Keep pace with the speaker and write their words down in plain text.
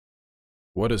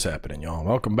What is happening, y'all?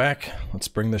 Welcome back. Let's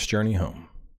bring this journey home.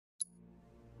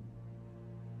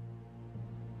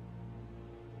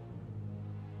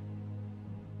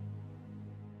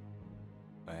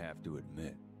 I have to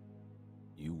admit,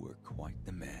 you were quite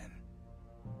the man.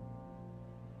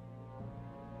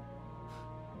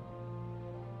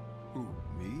 Who,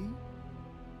 me?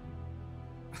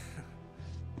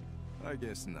 I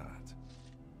guess not.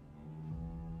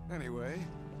 Anyway,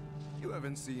 you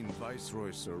haven't seen Viceroy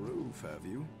Saruf, have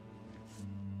you?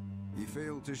 He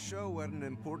failed to show at an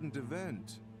important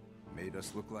event. Made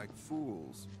us look like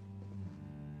fools.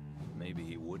 Maybe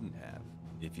he wouldn't have,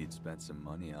 if you'd spent some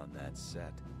money on that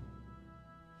set.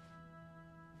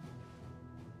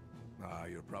 Ah,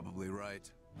 you're probably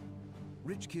right.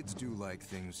 Rich kids do like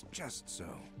things just so.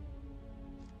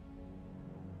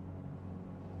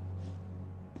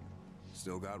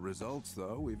 Still got results,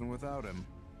 though, even without him.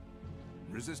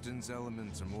 Resistance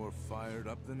elements are more fired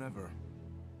up than ever.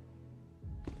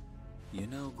 You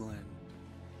know, Glenn,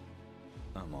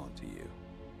 I'm on to you.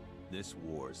 This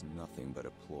war's nothing but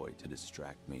a ploy to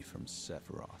distract me from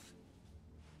Sephiroth.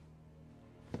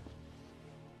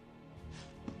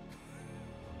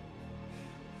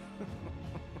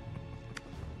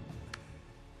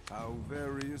 How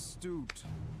very astute.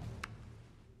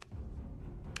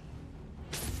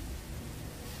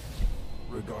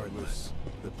 Regardless,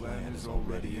 the plan is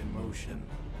already in motion.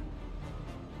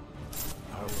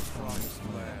 Our promised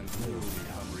land will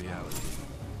become reality.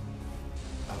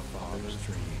 Our father's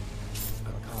dream,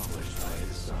 accomplished by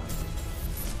his son.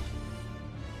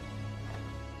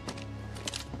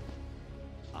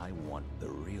 I want the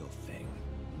real thing,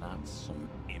 not some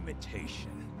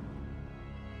imitation.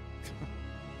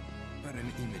 But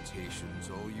an imitation's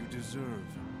all you deserve.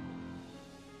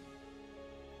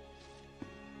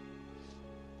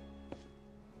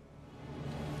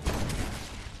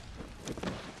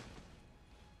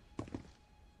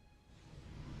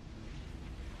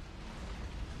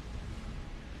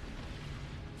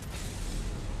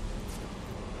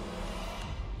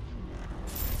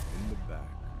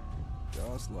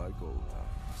 Just like old times.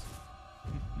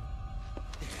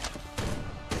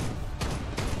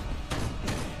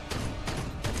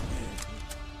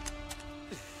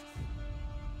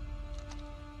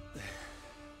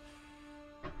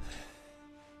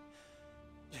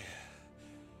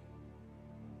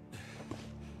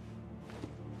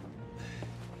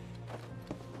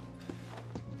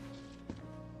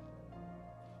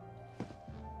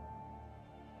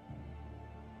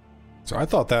 So I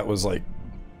thought that was like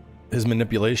his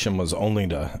manipulation was only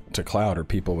to Cloud or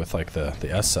people with like the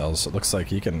S cells. It looks like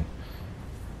he can.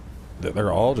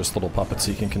 They're all just little puppets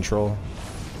he can control.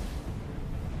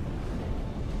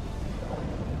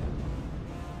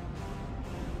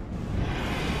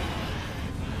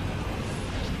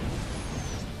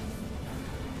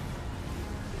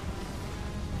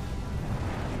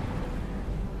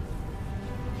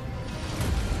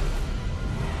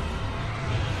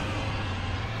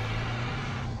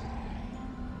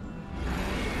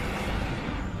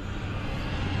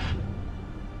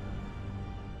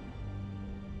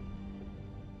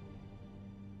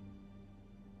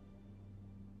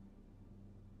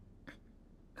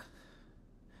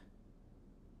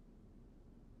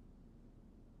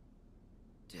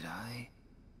 Did I?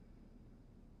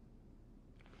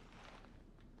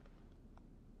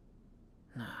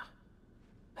 Nah,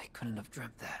 I couldn't have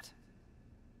dreamt that.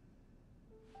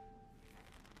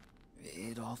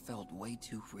 It all felt way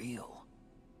too real.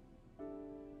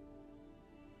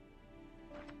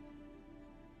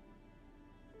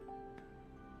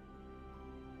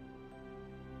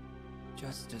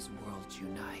 Just as worlds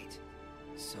unite,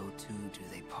 so too do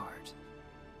they part.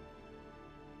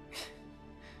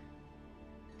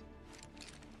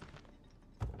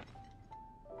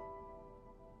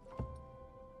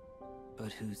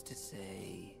 But who's to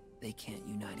say they can't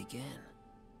unite again?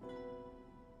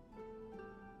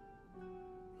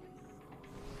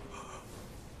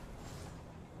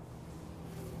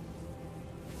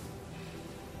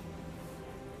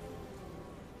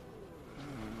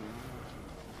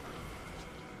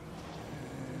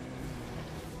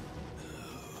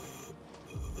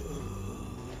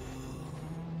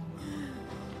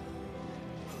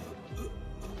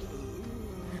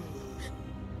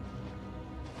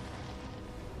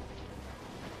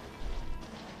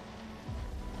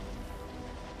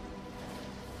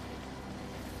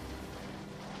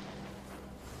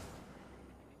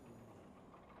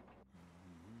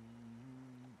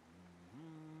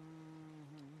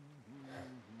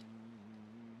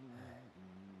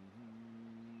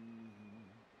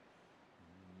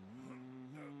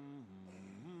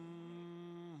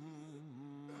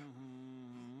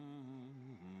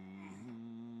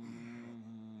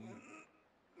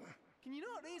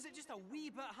 is it just a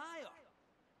wee bit higher?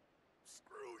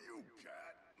 Screw you,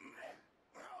 cat.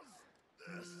 How's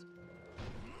this?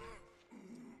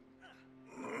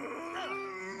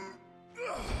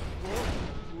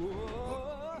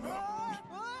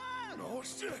 Oh,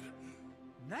 shit.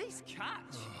 Nice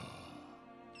catch.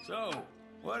 So,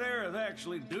 what Aerith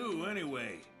actually do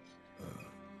anyway?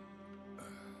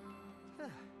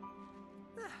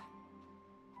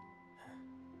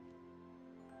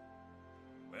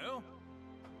 Well?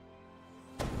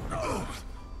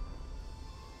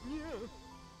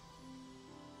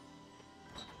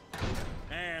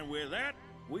 And with that,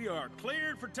 we are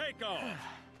cleared for takeoff.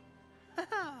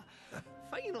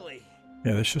 Finally.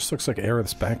 Yeah, this just looks like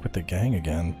Aerith's back with the gang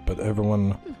again, but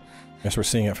everyone... I guess we're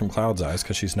seeing it from Cloud's eyes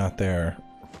because she's not there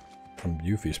from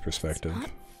Yuffie's perspective. It's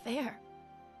not fair.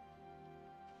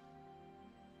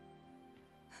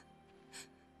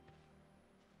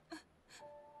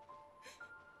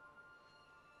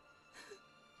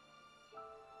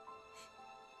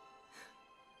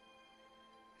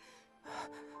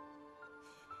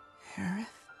 Aerith?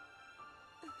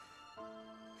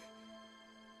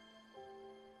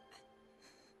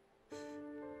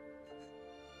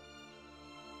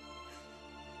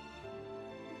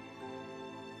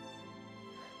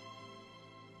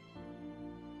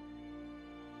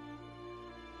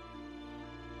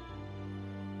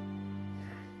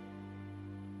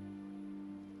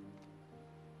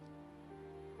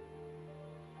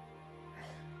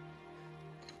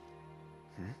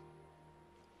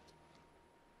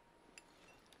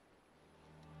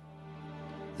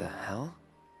 The hell?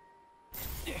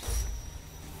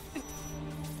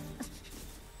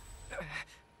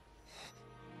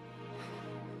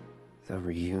 The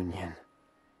reunion.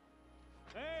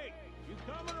 Hey, you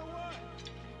coming or what?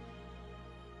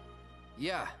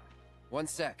 Yeah, one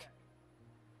sec.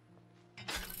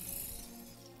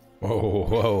 Whoa,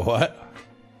 whoa, what?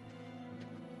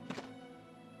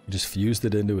 He just fused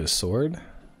it into his sword?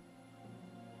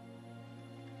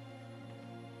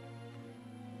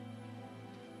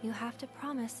 You have to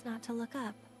promise not to look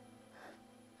up.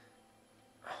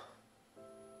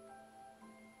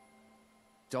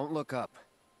 Don't look up.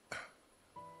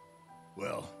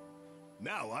 Well,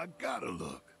 now I gotta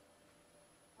look.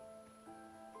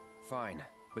 Fine,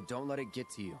 but don't let it get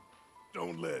to you.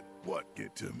 Don't let what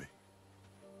get to me?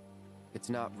 It's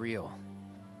not real.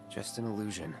 Just an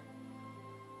illusion.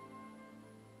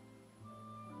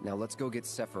 Now let's go get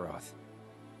Sephiroth.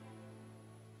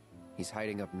 He's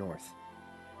hiding up north.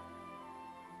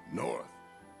 North?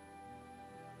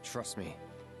 Trust me,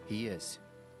 he is.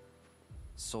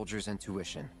 Soldier's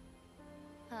intuition.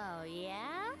 Oh,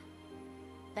 yeah?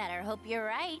 Better hope you're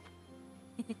right.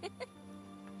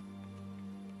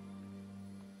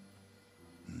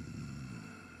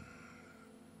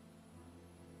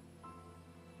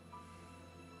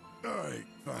 All right,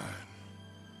 fine.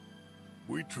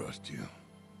 We trust you.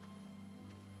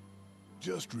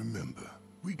 Just remember,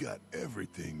 we got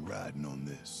everything riding on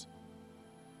this.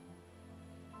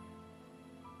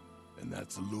 And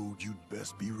that's a load you'd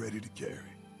best be ready to carry.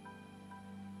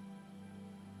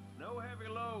 No heavy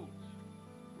loads.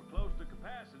 We're close to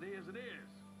capacity as it is.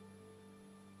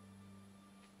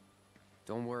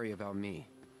 Don't worry about me.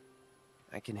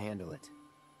 I can handle it.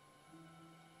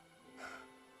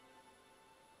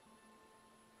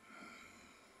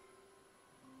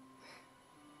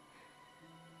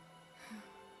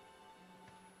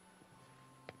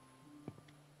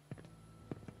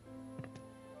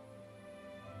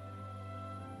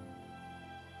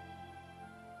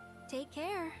 Take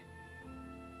care.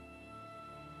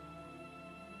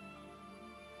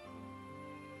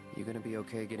 You gonna be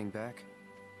okay getting back?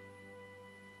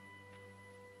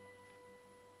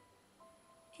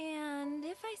 And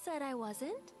if I said I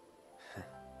wasn't?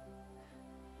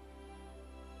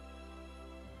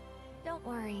 Don't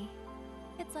worry.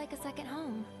 It's like a second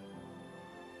home.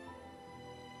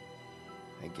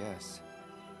 I guess.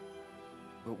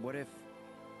 But what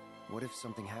if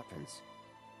something happens?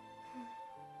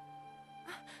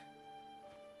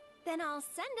 Then I'll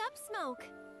send up smoke.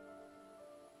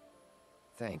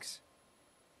 Thanks.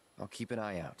 I'll keep an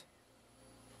eye out.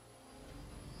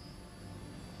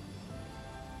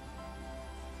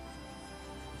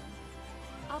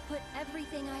 I'll put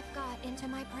everything I've got into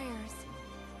my prayers.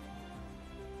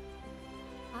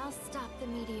 I'll stop the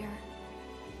meteor.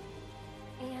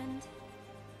 And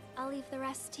I'll leave the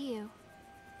rest to you.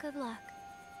 Good luck.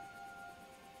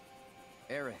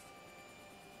 Aerith.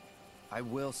 I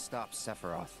will stop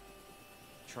Sephiroth.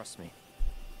 Trust me.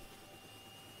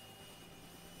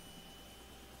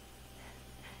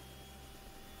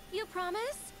 You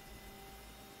promise?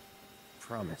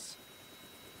 Promise.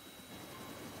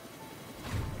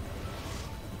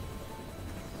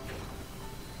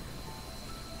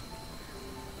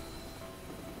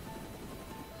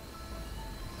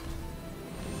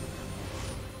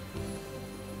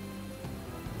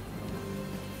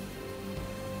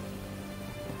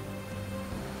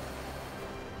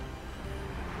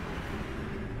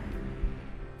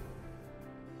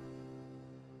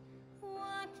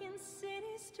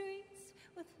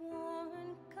 with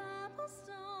worn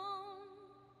cobblestones,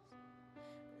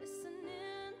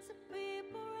 listening to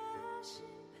people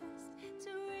rushing past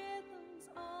to rhythms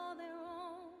all their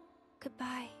own.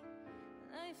 Goodbye.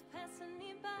 Life passing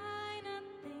me by, not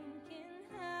thinking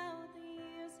how the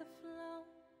years have flown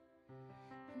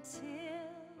until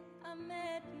I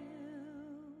met you.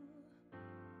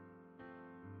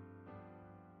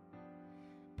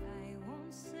 I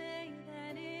won't say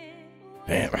that it was.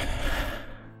 Damn.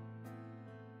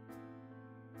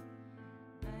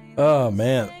 Oh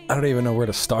man, I don't even know where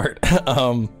to start.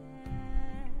 Yeah,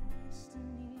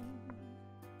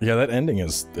 that ending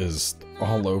is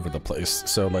all over the place.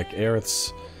 So like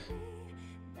Aerith's,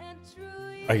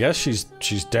 I guess she's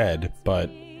dead,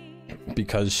 but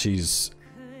because she's,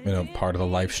 you know, part of the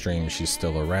live stream, she's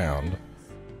still around.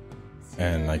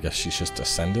 And I guess she's just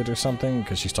ascended or something,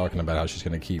 because she's talking about how she's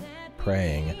gonna keep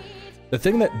praying. The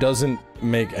thing that doesn't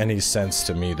make any sense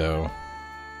to me though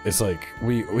is like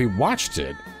we watched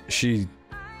it.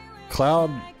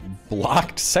 Cloud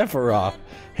blocked Sephiroth.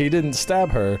 He didn't stab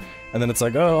her. And then it's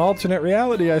like, oh, alternate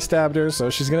reality, I stabbed her, so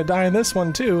she's gonna die in this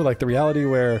one too. Like the reality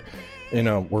where, you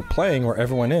know, we're playing, where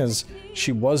everyone is,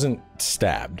 she wasn't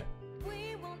stabbed.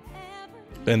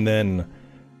 And then,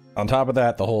 on top of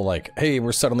that, the whole like, hey,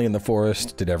 we're suddenly in the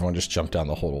forest, did everyone just jump down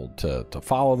the hole to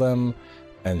follow them?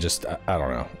 And just, I don't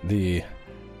know.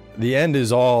 The end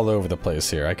is all over the place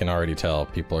here. I can already tell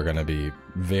people are gonna be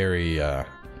very,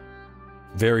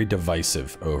 very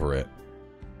divisive over it.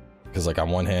 Because, like, on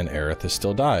one hand, Aerith has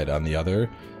still died. On the other,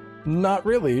 not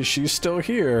really. She's still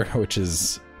here, which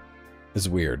is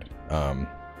weird.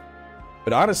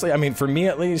 But honestly, I mean, for me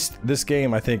at least, this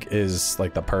game, I think, is,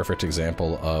 like, the perfect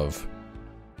example of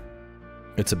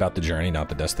it's about the journey, not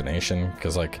the destination.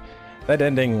 Because, like, that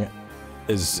ending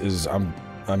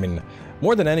I mean,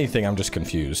 more than anything, I'm just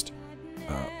confused.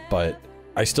 But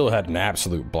I still had an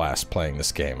absolute blast playing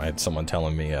this game. I had someone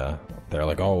telling me, they're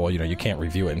like, oh, well, you know, you can't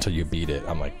review it until you beat it.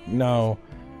 I'm like, no,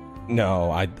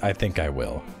 I think I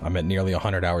will. I'm at nearly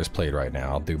 100 hours played right now.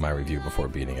 I'll do my review before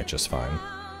beating it just fine.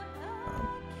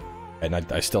 And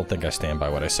I still think I stand by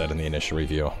what I said in the initial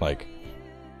review. Like,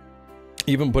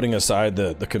 even putting aside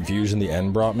the confusion the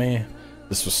end brought me,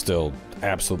 this was still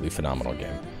absolutely phenomenal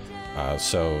game.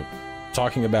 So,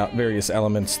 talking about various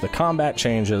elements, the combat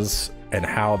changes and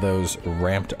how those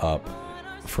ramped up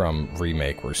from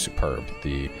Remake were superb.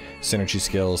 The synergy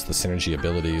skills, the synergy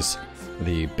abilities,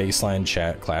 the baseline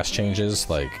class changes,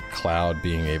 like Cloud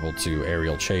being able to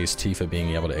aerial chase, Tifa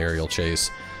being able to aerial chase,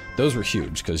 those were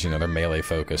huge because, you know, they're melee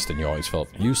focused and you always felt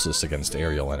useless against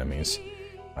aerial enemies.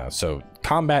 So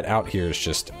combat out here is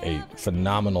just a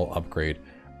phenomenal upgrade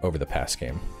over the past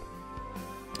game.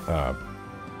 The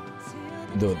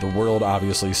world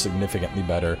obviously significantly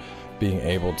better, being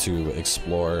able to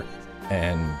explore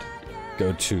and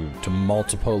go to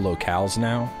multiple locales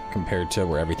now compared to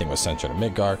where everything was centered in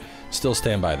Midgar. Still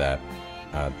stand by that.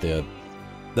 The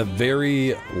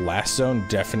very last zone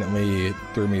definitely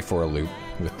threw me for a loop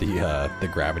with the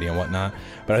gravity and whatnot,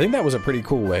 but I think that was a pretty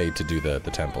cool way to do the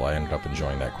temple. I ended up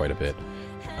enjoying that quite a bit.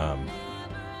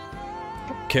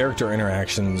 Character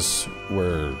interactions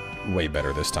were way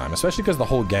better this time, especially because the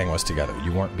whole gang was together.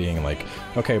 You weren't being like,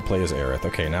 okay, play as Aerith,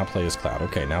 okay, now play as Cloud,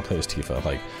 okay, now play as Tifa.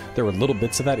 Like, there were little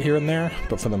bits of that here and there,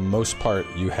 but for the most part,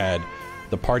 you had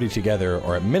the party together,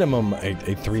 or at minimum, a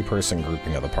three-person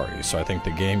grouping of the party. So I think the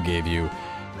game gave you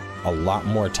a lot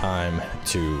more time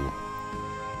to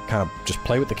kind of just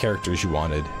play with the characters you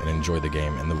wanted and enjoy the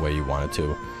game in the way you wanted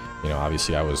to. You know,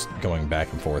 obviously I was going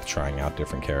back and forth, trying out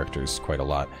different characters quite a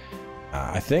lot.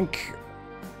 I think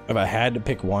if I had to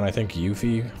pick one, I think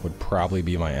Yuffie would probably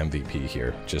be my MVP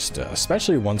here. Just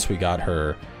especially once we got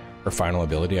her final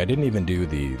ability. I didn't even do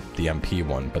the MP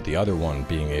one, but the other one,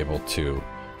 being able to,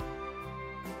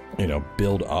 you know,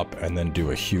 build up and then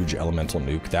do a huge elemental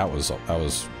nuke, that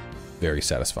was very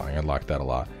satisfying. I liked that a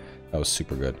lot. That was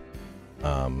super good.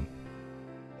 On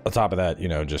top of that, you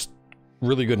know, just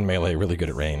really good in melee, really good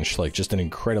at range, like just an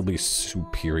incredibly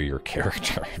superior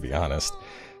character, to be honest.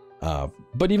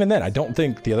 But even then, I don't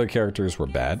think the other characters were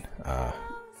bad.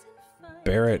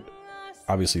 Barrett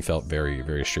obviously felt very,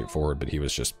 very straightforward, but he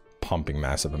was just pumping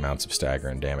massive amounts of stagger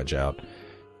and damage out.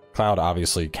 Cloud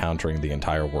obviously countering the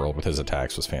entire world with his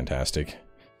attacks was fantastic.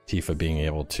 Tifa being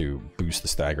able to boost the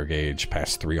stagger gauge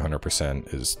past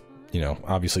 300% is, you know,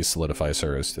 obviously solidifies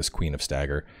her as this queen of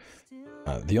stagger.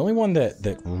 The only one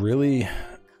that really,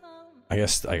 I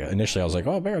guess, initially I was like,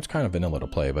 oh, Barrett's kind of vanilla to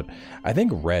play, but I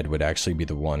think Red would actually be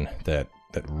the one that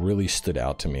really stood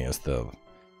out to me as the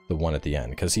one at the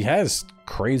end, because he has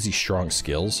crazy strong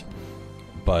skills,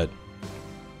 but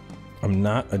I'm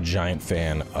not a giant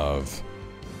fan of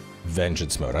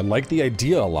vengeance mode. I like the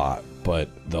idea a lot, but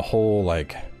the whole,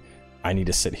 like, I need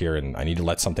to sit here and I need to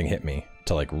let something hit me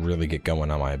to, like, really get going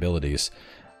on my abilities.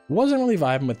 Wasn't really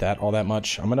vibing with that all that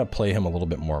much. I'm gonna play him a little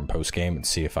bit more in post-game and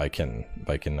see if I can,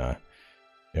 you know,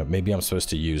 maybe I'm supposed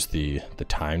to use the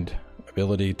timed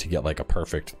ability to get, like, a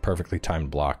perfectly timed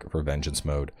block for vengeance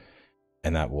mode,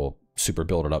 and that will super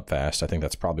build it up fast. I think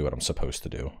that's probably what I'm supposed to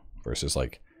do, versus,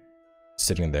 like,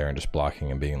 sitting there and just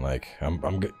blocking and being like,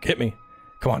 I'm good, hit me.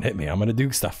 Come on, hit me. I'm gonna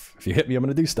do stuff. If you hit me, I'm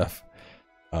gonna do stuff.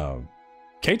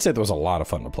 Kate said there was a lot of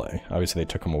fun to play. Obviously, they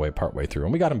took him away partway through,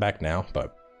 and we got him back now,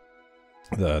 but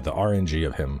the RNG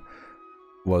of him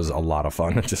was a lot of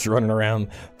fun. Just running around,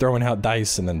 throwing out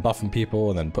dice, and then buffing people,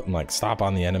 and then putting, like, stop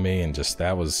on the enemy, and just,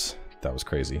 that was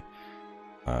crazy.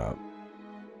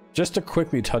 Just to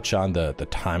quickly touch on the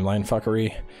timeline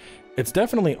fuckery, it's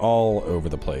definitely all over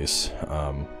the place.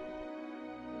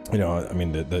 You know, I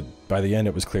mean, by the end,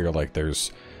 it was clear, like,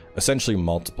 there's essentially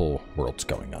multiple worlds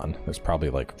going on. There's probably,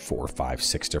 like, 4, 5,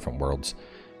 6 different worlds.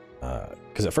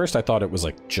 Because at first I thought it was,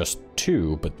 like, just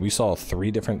 2, but we saw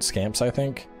 3 different scamps, I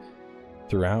think,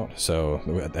 throughout. So,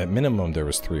 at minimum, there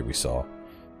was 3 we saw.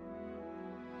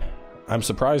 I'm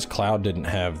surprised Cloud didn't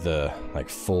have the, like,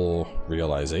 full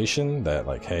realization that,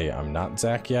 like, hey, I'm not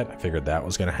Zack yet. I figured that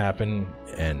was gonna happen,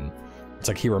 and it's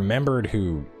like he remembered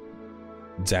who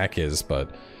Zack is,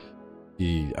 but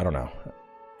I don't know,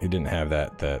 he didn't have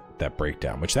that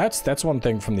breakdown, which that's one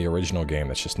thing from the original game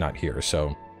that's just not here.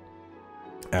 So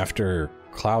after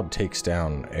Cloud takes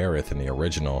down Aerith in the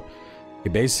original, he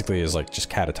basically is, like, just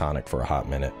catatonic for a hot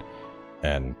minute,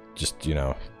 and just, you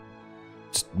know,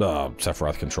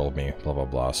 Sephiroth controlled me, blah blah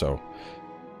blah. So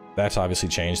that's obviously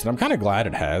changed, and I'm kind of glad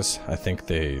it has. I think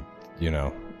they, you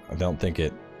know, I don't think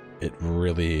it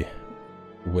really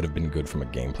would have been good from a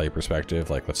gameplay perspective.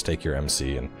 Like, let's take your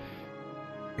MC and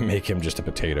make him just a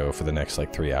potato for the next,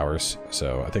 like, 3 hours.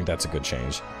 So I think that's a good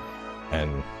change.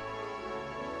 And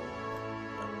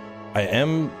I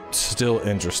am still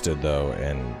interested, though,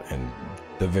 in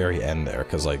the very end there,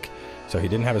 because, like, so he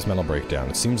didn't have his mental breakdown.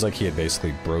 It seems like he had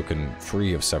basically broken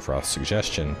free of Sephiroth's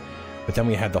suggestion, but then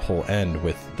we had the whole end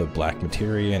with the black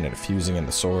materia and it fusing in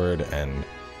the sword, and,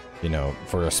 you know,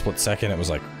 for a split second it was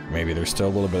like, maybe there's still a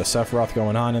little bit of Sephiroth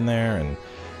going on in there, and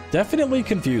definitely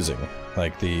confusing.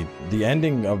 Like, the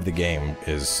ending of the game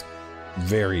is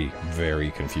very,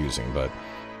 very confusing, but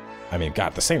I mean, God,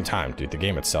 at the same time, dude, the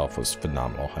game itself was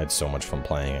phenomenal. I had so much fun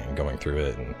playing it and going through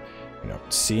it, and, you know,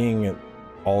 seeing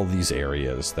all these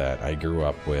areas that I grew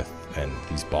up with and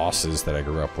these bosses that I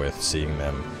grew up with, seeing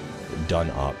them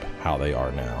done up how they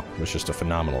are now was just a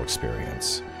phenomenal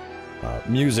experience.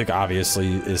 Music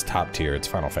obviously is top tier. It's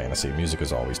Final Fantasy. Music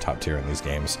is always top tier in these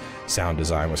games. Sound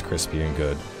design was crispy and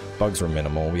good. Bugs were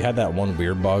minimal. We had that one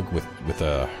weird bug with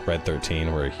Red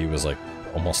 13 where he was, like,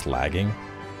 almost lagging.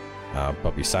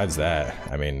 But besides that,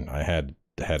 I mean, I had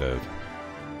a,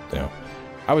 you know,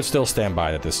 I would still stand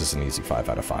by that this is an easy 5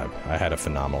 out of 5. I had a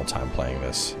phenomenal time playing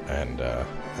this, and I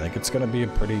think it's going to be a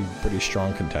pretty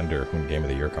strong contender when Game of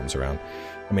the Year comes around.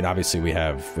 I mean, obviously we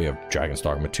have Dragon's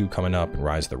Dogma 2 coming up, and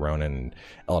Rise of the Ronin, and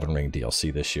Elden Ring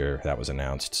DLC this year that was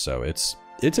announced. So it's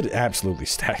an absolutely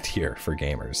stacked year for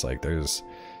gamers. Like,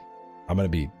 I'm going to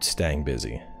be staying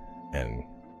busy, and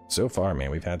so far, man,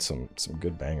 we've had some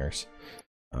good bangers.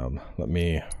 Let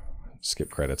me skip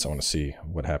credits. I want to see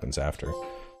what happens after.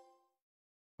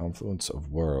 Confluence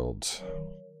of Worlds.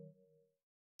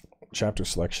 Chapter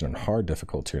selection and hard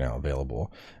difficulty are now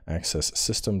available. Access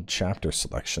system chapter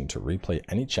selection to replay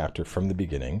any chapter from the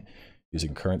beginning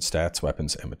using current stats,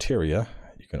 weapons, and materia.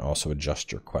 You can also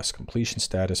adjust your quest completion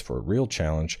status for a real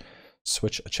challenge.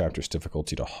 Switch a chapter's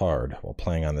difficulty to hard. While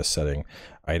playing on this setting,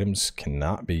 items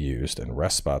cannot be used, and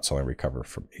rest spots only recover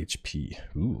from HP.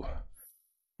 Ooh,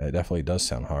 it definitely does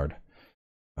sound hard.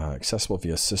 Accessible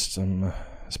via system.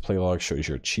 This playlog shows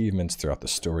your achievements throughout the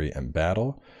story and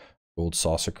battle. Gold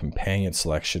Saucer companion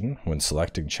selection. When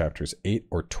selecting chapters 8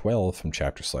 or 12 from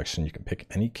chapter selection, you can pick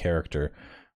any character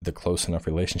with a close enough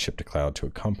relationship to Cloud to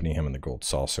accompany him in the Gold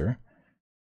Saucer.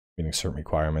 Meeting certain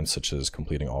requirements, such as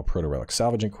completing all Proto-Relic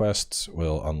salvaging quests,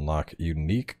 will unlock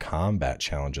unique combat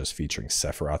challenges featuring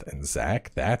Sephiroth and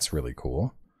Zack. That's really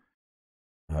cool.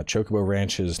 Chocobo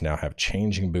ranches now have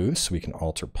changing booths, so we can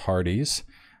alter parties.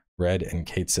 Red and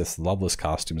Kate Sith's Loveless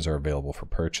costumes are available for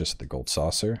purchase at the Gold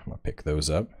Saucer. I'm going to pick those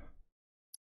up.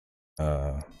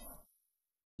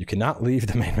 You cannot leave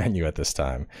the main menu at this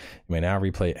time. You may now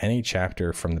replay any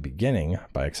chapter from the beginning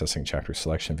by accessing chapter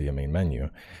selection via main menu.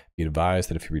 Be advised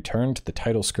that if you return to the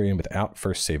title screen without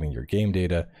first saving your game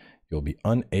data, you'll be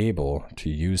unable to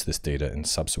use this data in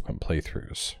subsequent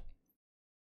playthroughs.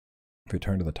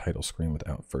 return to the title screen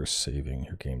without first saving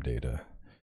your game data,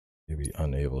 you'll be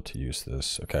unable to use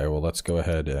this. Okay, well let's go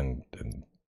ahead and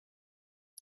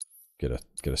get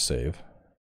a save.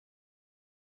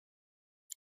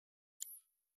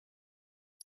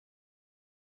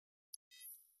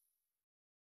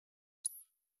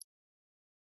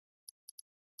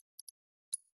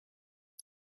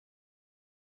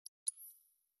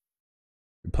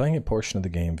 Playing a portion of the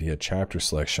game via chapter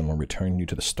selection will return you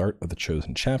to the start of the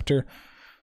chosen chapter.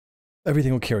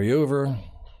 Everything will carry over.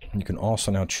 You can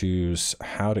also now choose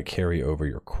how to carry over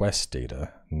your quest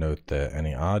data. Note that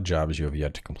any odd jobs you have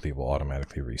yet to complete will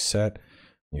automatically reset.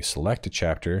 When you select a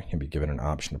chapter, you'll be given an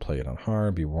option to play it on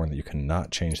hard. Be warned that you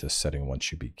cannot change this setting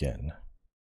once you begin.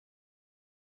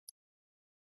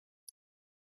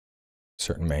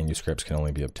 Certain manuscripts can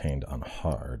only be obtained on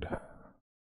hard.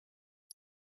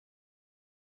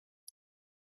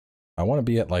 I want to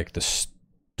be at like the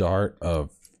start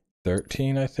of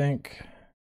 13, I think.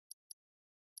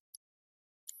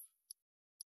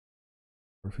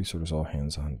 Rufus orders all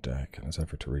hands on deck in his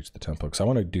effort to reach the temple. Because I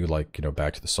want to do like, you know,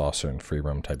 back to the saucer and free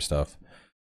roam type stuff.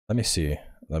 Let me see.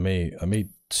 Let me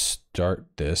start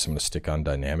this. I'm going to stick on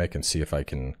dynamic and see if I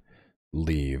can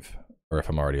leave or if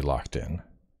I'm already locked in.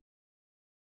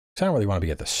 I don't really want to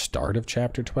be at the start of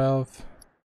chapter 12.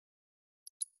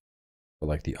 But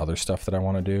like the other stuff that I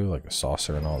want to do, like the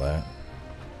saucer and all that.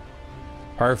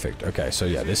 Perfect. Okay, so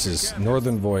yeah, this is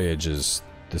Northern Voyage is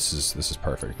this is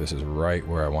perfect. This is right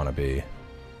where I want to be.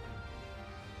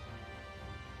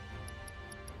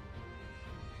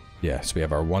 Yeah, so we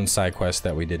have our one side quest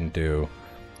that we didn't do.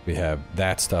 We have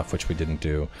that stuff which we didn't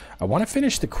do. I want to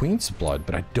finish the Queen's Blood,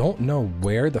 but I don't know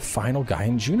where the final guy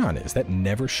in Junon is. That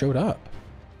never showed up.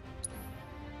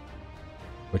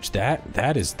 Which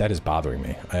that is bothering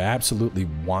me. I absolutely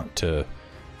want to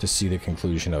see the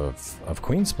conclusion of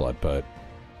Queen's Blood, but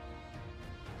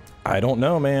I don't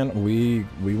know, man. We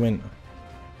went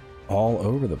all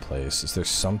over the place. Is there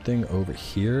something over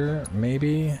here,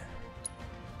 maybe?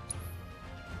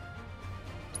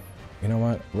 You know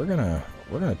what? We're gonna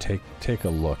take a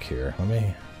look here. Let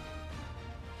me.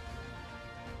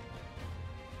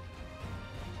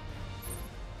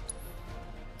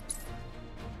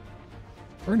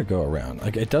 We're gonna go around.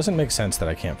 Like, it doesn't make sense that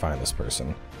I can't find this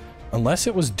person, unless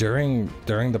it was during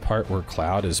the part where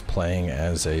Cloud is playing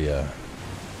as a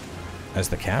as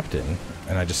the captain,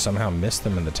 and I just somehow missed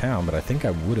them in the town. But I think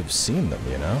I would have seen them,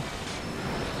 you know.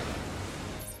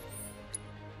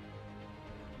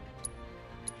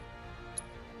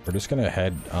 We're just gonna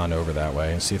head on over that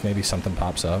way and see if maybe something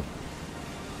pops up.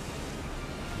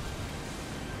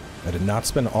 I did not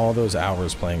spend all those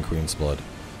hours playing Queen's Blood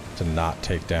to not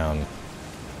take down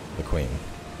the Queen.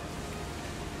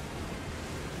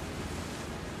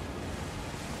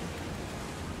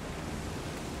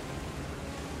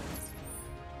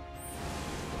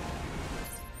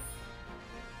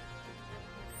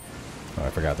 Oh, I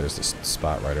forgot there's this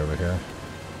spot right over here.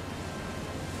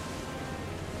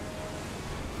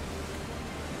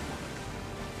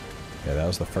 Yeah, that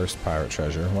was the first pirate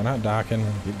treasure. We're not docking.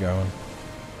 Keep going.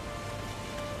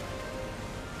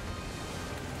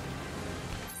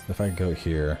 If I go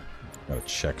here, gotta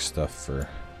check stuff for...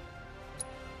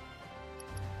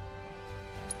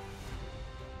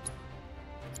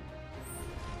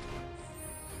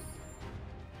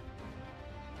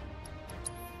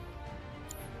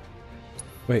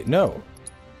 Wait, no!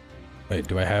 Wait,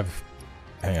 do I have...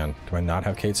 Hang on, do I not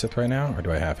have Kate Sith right now? Or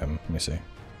do I have him? Let me see.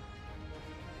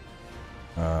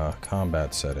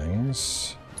 Combat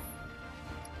settings...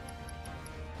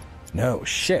 No,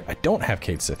 shit, I don't have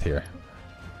Kate Sith here.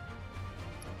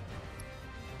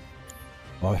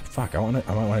 Well, fuck, I might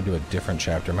want to do a different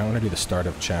chapter. I might want to do the start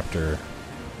of chapter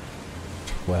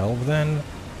 12 then,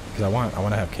 because I want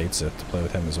to have Kate Sith to play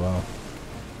with him as well.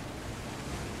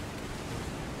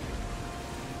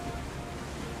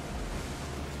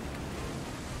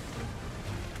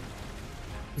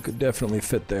 You could definitely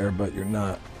fit there, but you're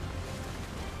not.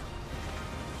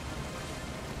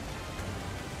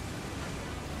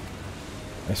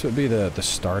 This would be the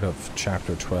start of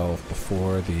chapter 12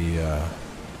 before the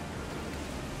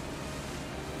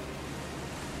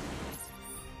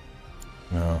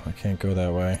No, I can't go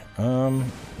that way.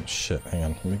 Shit, hang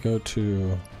on. Let me go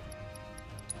to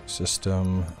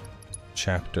system,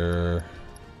 chapter.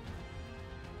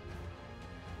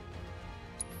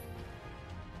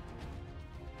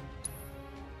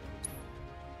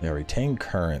 Yeah, retain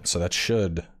current, so that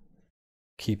should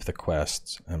keep the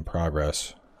quests and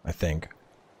progress, I think.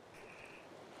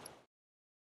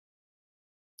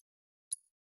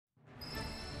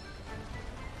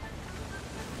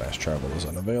 Fast travel is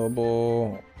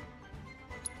unavailable.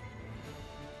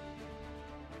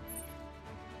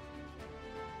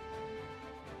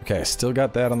 Okay, still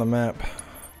got that on the map.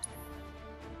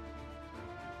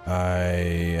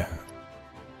 I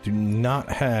do not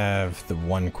have the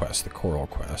one quest, the Coral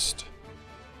quest.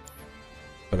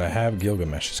 But I have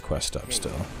Gilgamesh's quest up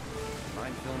still.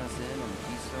 Mind filling us in on the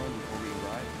Keystone before we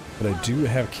arrive? But I do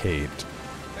have Kate.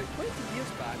 About 20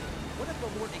 years back, one of our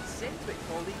more eccentric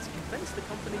colleagues convinced the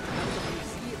company to build a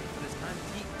museum for its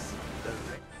antiques.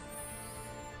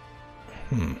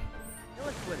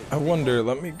 I wonder,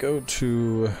 let me go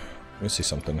to... Let me see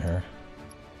something here.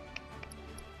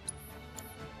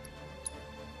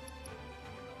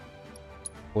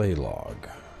 Play log.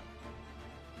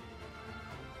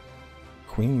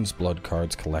 Queen's Blood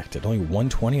cards collected. Only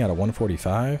 120 out of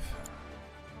 145?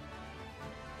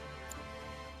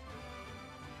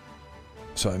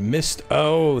 So I missed...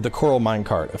 Oh, the Coral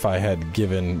minecart. If I had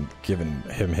given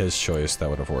him his choice, that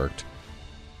would have worked.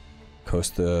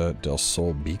 Costa del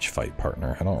Sol beach fight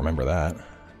partner. I don't remember that.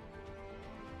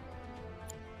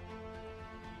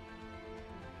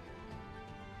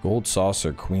 Gold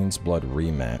Saucer Queen's Blood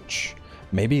rematch.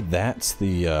 Maybe that's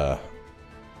the oh,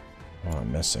 I'm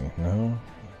missing. No.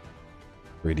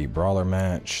 3D brawler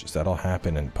match. Does that all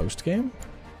happen in post game?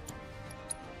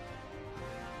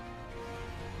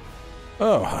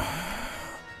 Oh.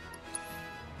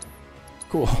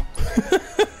 Cool.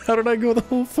 How did I go the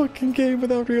whole fucking game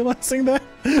without realizing that?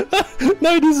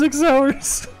 96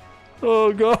 hours!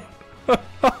 Oh god.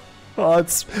 Oh,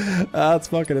 that's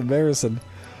fucking embarrassing.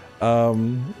 Let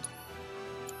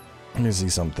me see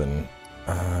something.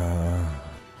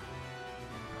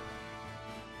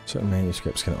 Certain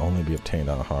manuscripts can only be obtained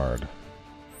on hard.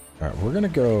 Alright, we're gonna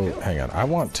go... Hang on, I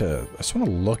just want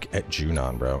to look at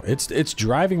Junon, bro. It's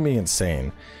driving me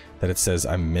insane that it says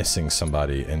I'm missing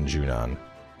somebody in Junon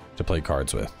to play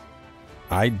cards with.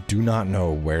 I do not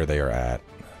know where they are at.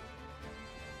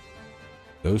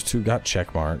 Those two got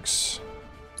check marks.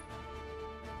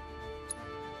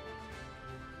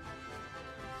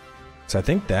 So I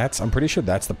think I'm pretty sure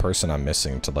that's the person I'm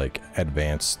missing to like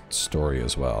advance story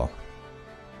as well.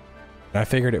 And I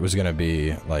figured it was gonna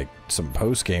be like some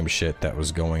post-game shit that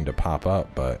was going to pop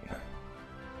up, but...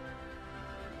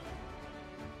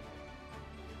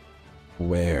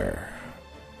 Where?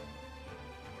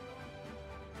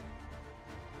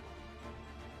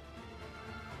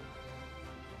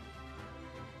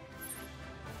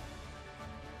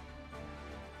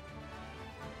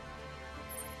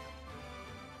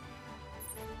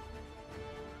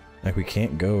 Like, we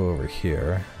can't go over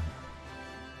here.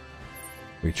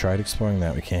 We tried exploring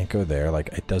that, we can't go there. Like,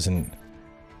 it doesn't...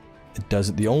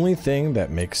 The only thing that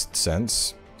makes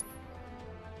sense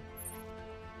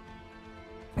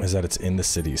is that it's in the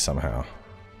city somehow.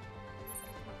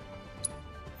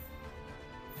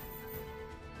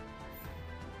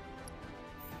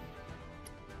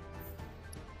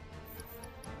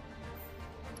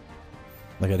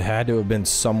 Like, it had to have been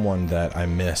someone that I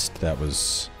missed that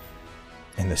was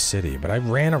in the city. But I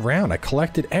ran around. I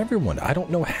collected everyone. I don't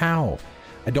know how.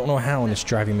 I don't know how, and it's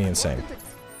driving me insane.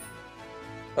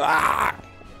 Ah!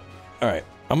 Alright,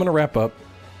 I'm gonna wrap up.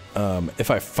 If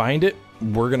I find it,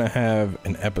 we're gonna have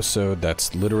an episode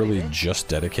that's literally just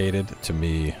dedicated to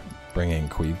me bringing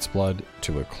Queen's Blood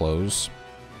to a close.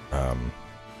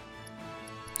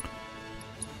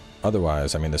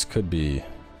 Otherwise, I mean, this could be...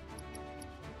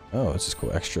 Oh, this is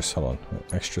cool. Hold on.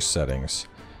 Extra settings.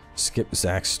 Skip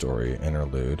Zach's story.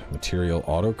 Interlude. Material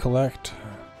auto-collect.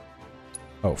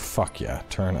 Oh, fuck yeah.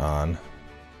 Turn on.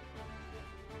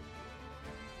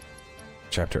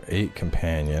 Chapter 8,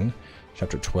 Companion.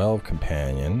 Chapter 12,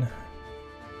 Companion.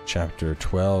 Chapter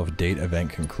 12, Date Event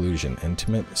Conclusion.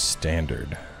 Intimate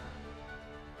Standard.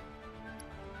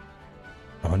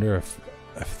 I wonder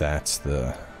if that's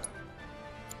the...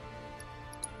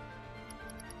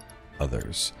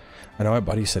 others. I know my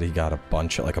buddy said he got a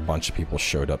bunch of people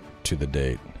showed up to the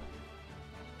date.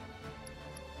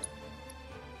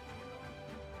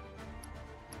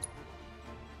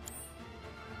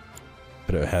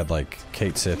 But it had like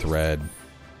Kate Sith, Red,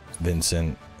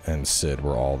 Vincent, and Sid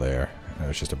were all there. And it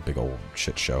was just a big old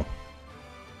shit show.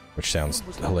 Which sounds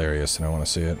hilarious and I want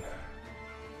to see it.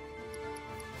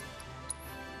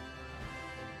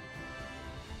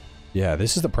 Yeah,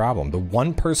 this is the problem. The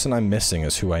one person I'm missing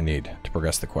is who I need to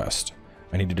progress the quest.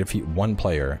 I need to defeat one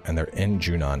player, and they're in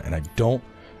Junon, and I don't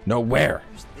know where.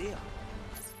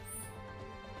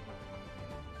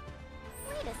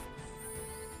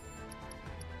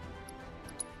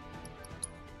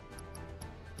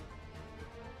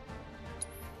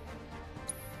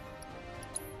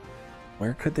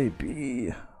 Where could they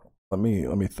be? Let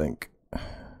me think. Let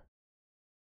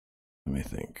me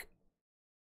think.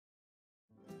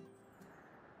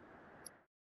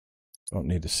 Don't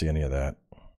need to see any of that.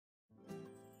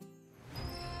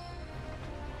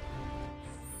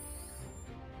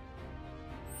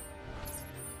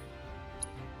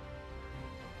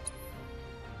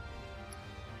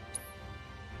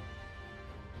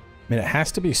 I mean, it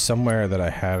has to be somewhere that I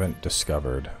haven't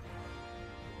discovered.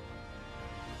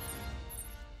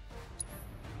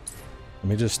 Let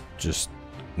me just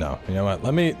no. You know what?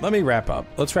 Let me wrap up.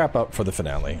 Let's wrap up for the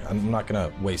finale. I'm not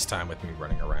gonna waste time with me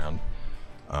running around.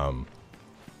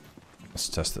 Let's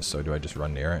test this. So do I just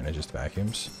run near it and it just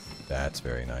vacuums? That's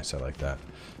very nice. I like that.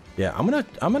 Yeah, I'm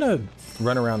gonna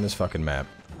run around this fucking map.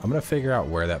 I'm gonna figure out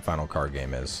where that final card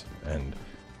game is, and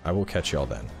I will catch y'all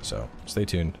then. So stay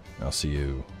tuned. I'll see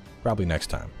you probably next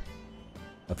time.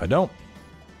 If I don't,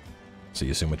 see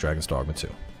you soon with Dragon's Dogma 2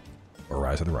 or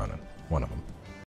Rise of the Ronin. One of them.